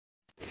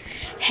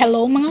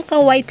Hello mga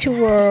ka-YT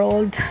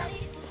world!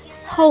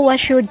 How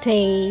was your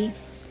day?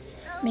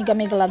 Mega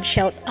love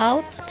shout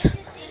out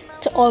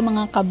to all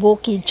mga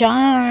kabuki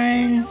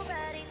dyan.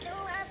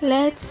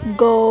 Let's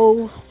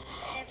go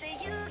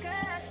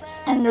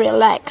and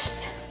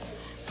relax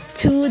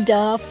to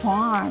the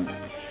farm.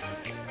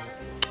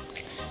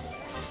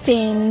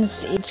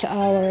 Since it's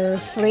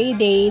our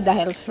Friday,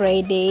 dahil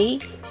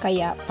Friday,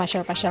 kaya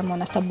pasyal-pasyal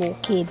muna sa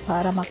bukid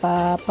para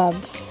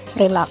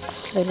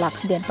makapag-relax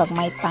din pag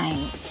may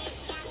time.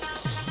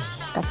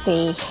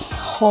 Kasi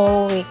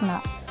whole week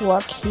na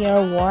work here,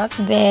 work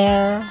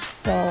there.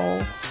 So,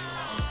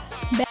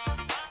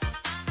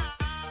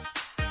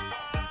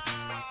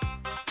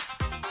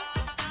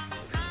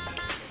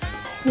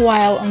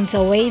 while on the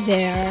way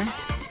there,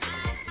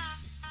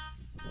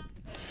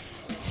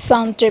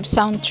 sound trip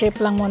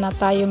lang muna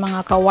tayo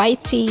mga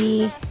ka-YT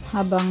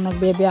habang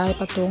nagbibiyahe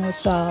patungo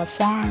sa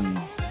farm.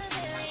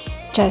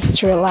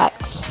 Just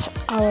relax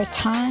our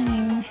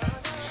time.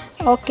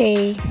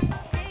 Okay,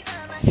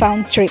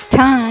 sound trip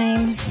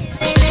time.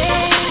 Oh,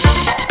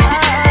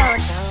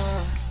 no.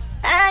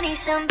 I need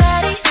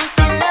somebody who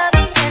can love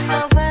me in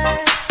my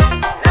word.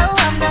 No,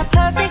 I'm not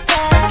perfect,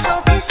 but I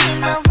hope you see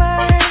my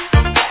word.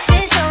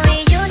 Since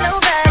only you,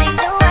 nobody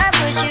knew I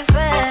put you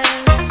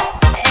first.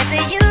 And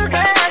for you,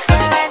 girl, I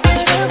swear I do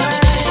the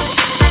world.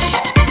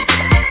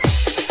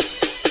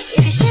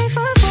 If you stay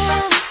for a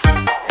moment,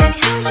 let me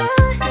hold your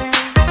hand.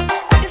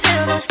 I can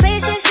feel those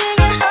places in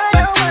your heart,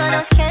 no one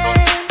else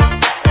can.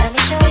 Let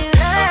me show you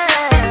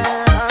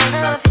love,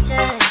 all of a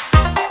sudden.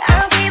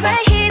 I'll be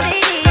right here,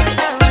 baby, you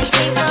know we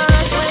take no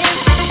swing.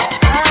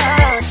 Oh,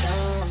 no,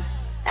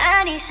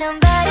 I need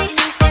somebody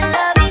who can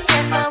love me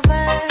in my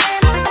word.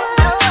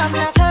 No, I'm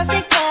not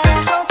perfect, but I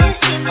hope you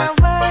see my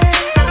word.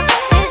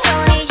 Since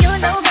only you,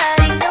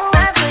 nobody knew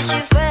I put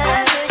you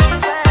first.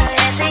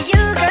 And for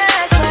you, girl,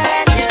 I swear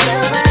I do the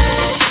world.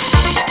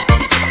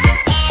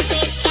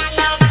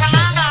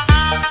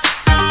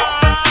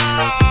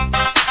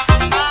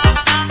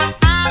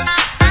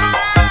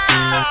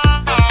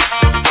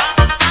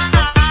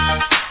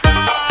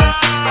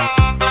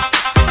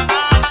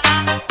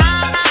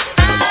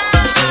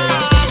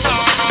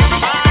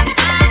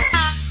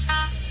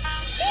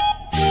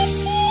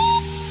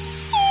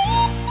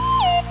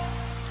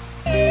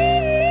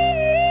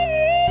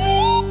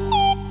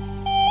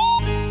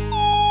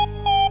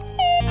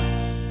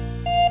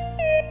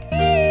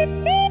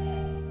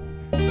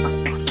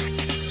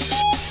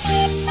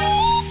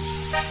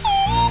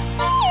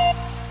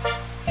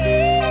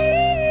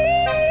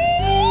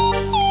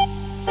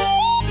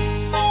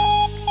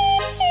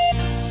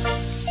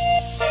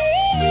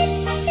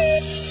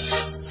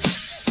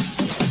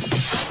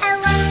 I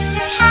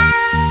wonder how,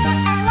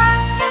 I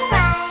wonder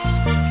why.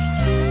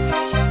 It's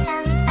the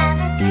time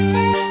of a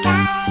blue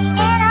sky, and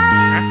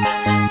all I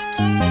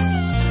can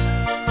see,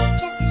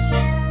 just the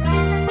yellow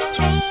lemon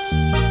tree. I'm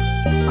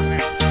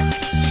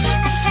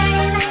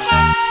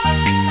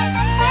turning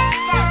my head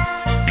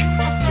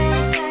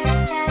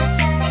down,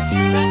 I'm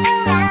turning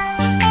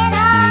around, and all I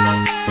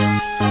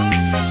can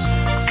see,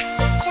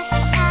 just the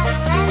yellow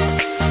lemon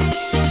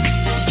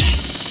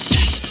tree.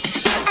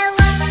 I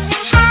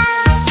wonder how,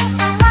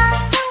 I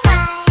wonder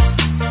why.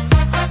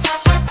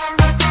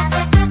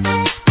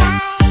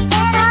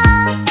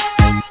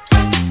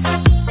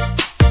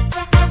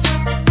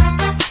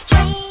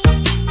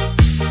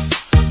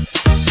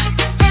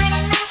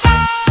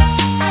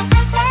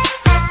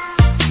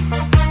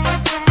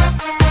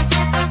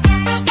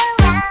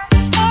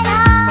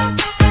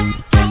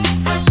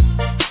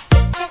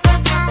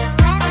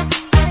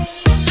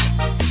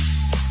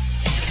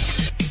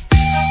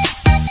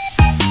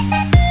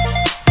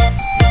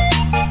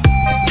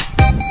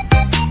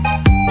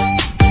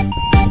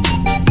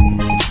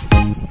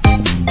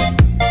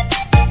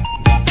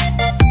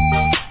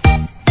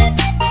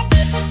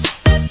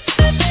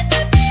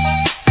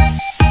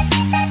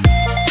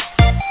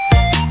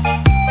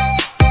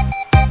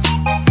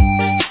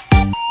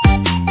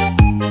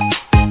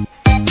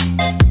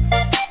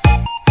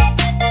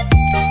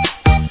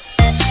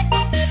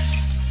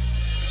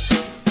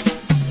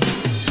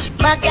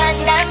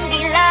 Magandang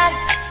dilag,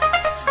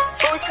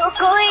 puso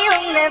ko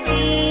yung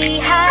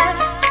nabihag.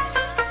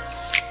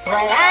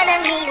 Wala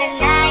nang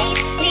hinanay,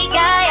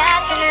 ligaya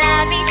at ang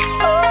labis.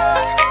 Oh,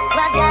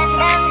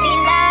 magandang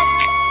dilag.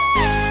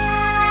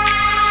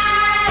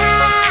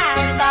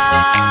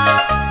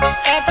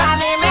 Esto a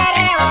mí me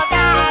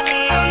rebota,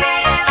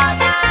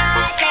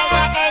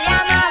 desde que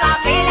llamaba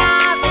pila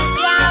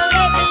oficial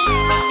de ti,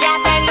 ya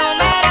hasta el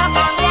número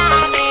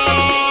cambiaste.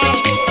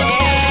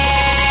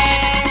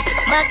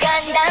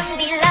 Magandang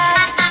dilag.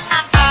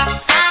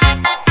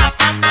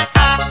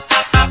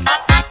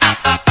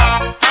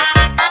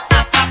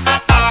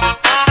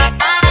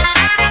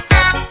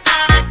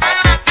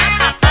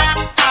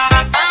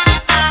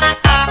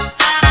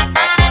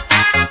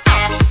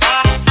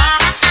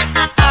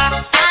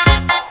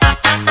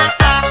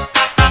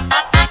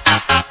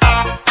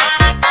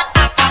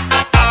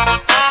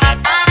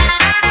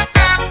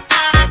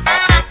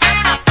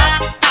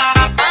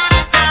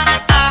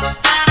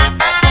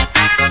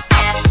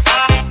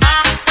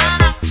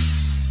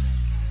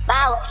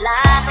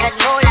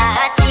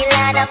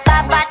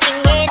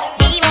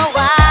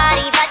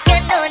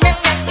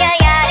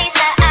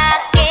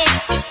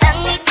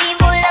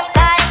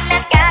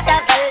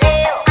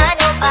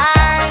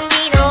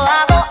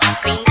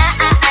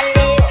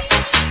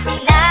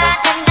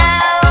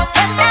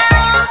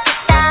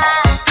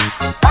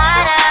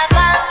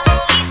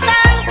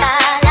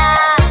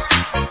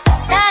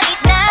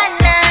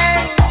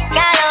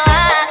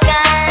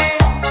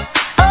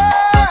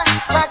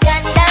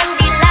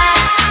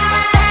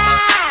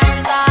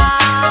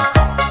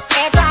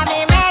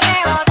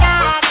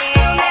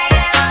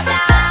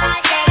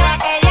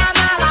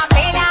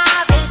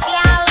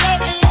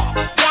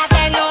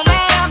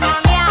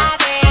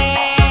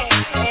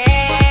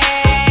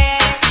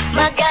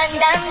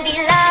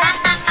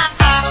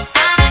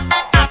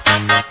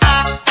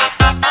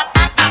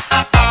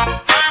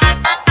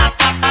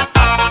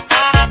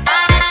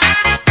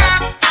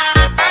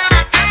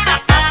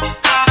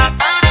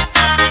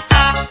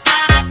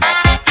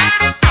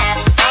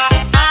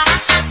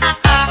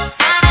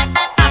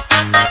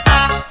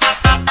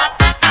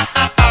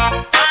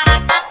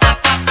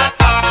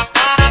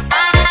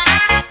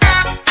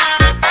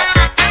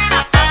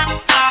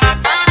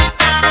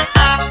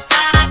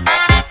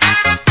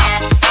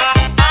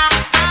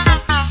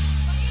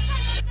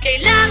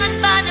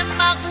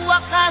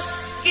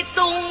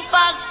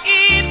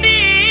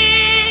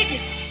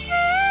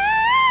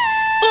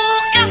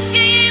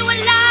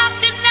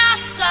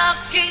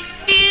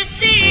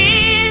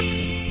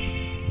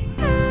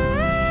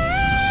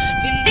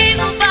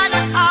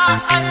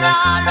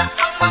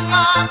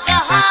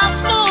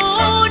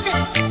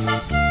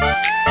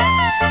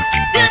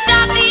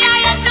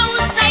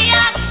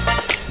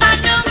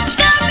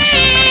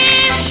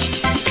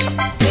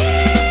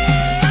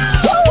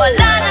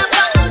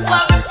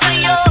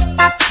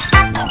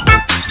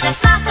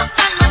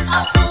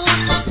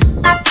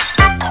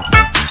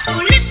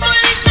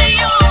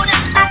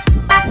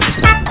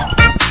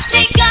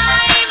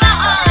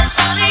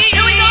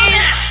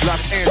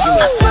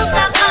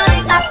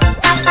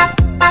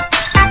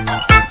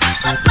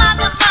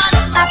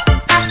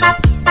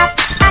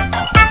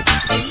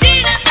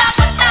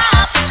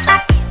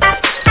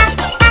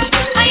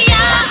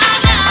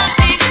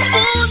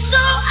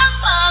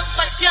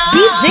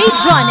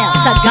 Jonel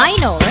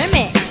Sagayno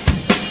Remix.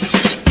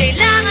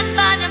 Kailangan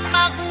ba na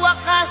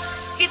magwakas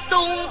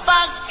itong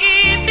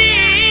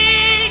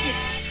pag-ibig?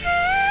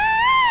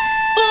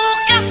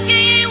 Bukas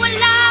kay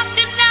wala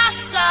ka na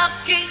sa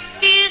aking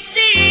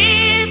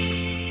isip.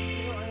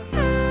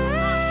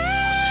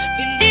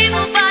 Hindi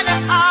mo ba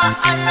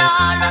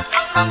naaalala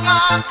ang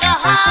mga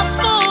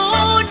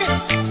kahapon?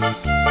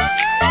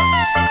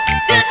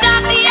 Na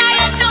dati ay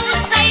anong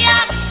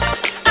saya,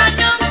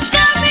 anong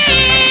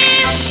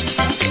tamis.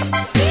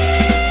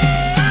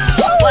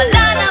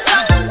 Wala na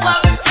bang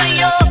uwang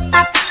sa'yo?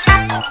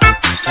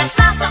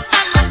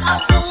 Nasasaktan na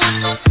ang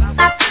puso.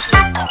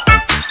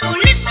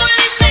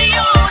 Ulit-ulit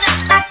sa'yo na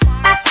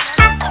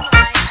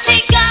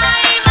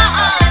ika'y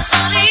mahal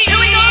pa rin.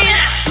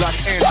 Los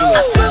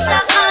Angeles. Ang pusa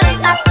ka rin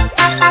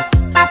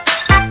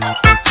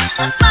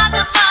at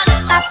madama na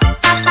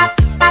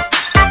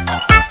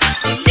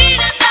hindi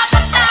na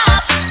dapat na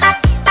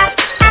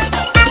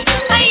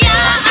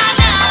hayaan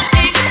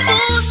natin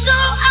puso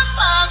ang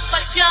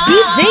magpasya.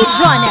 DJ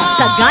Jonel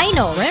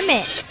Sagayno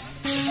Remix.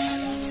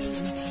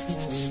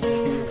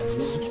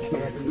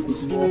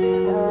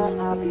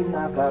 Aking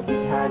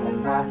nakabihanan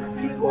na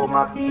di ko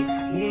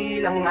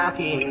mapigil ang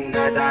aking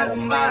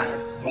nadarama.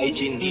 May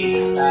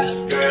chinita,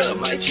 girl,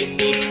 may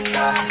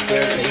chinita.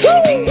 Girl, sa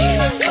iyong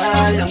tingin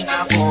pa lang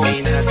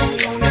ako'y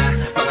natulang na.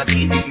 Mga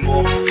titig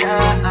mo sa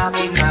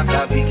aking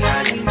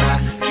nakabihanan na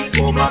di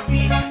ko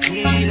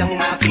mapigil ang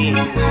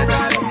aking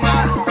nadarama.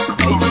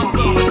 May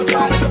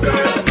chinita,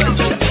 girl, may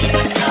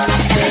chinita.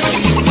 Girl, sa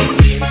iyong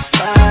tingin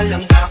pa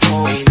lang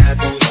ako'y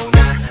natulang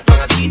na.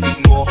 Mga titig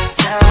mo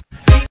sa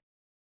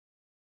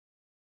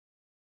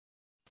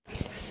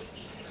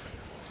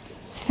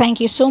Thank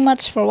you so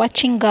much for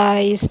watching,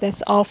 guys.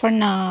 That's all for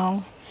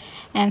now.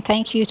 And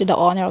thank you to the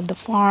owner of the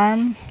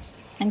farm.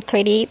 And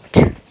credit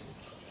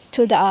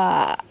to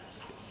the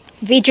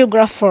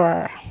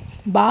videographer.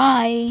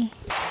 Bye.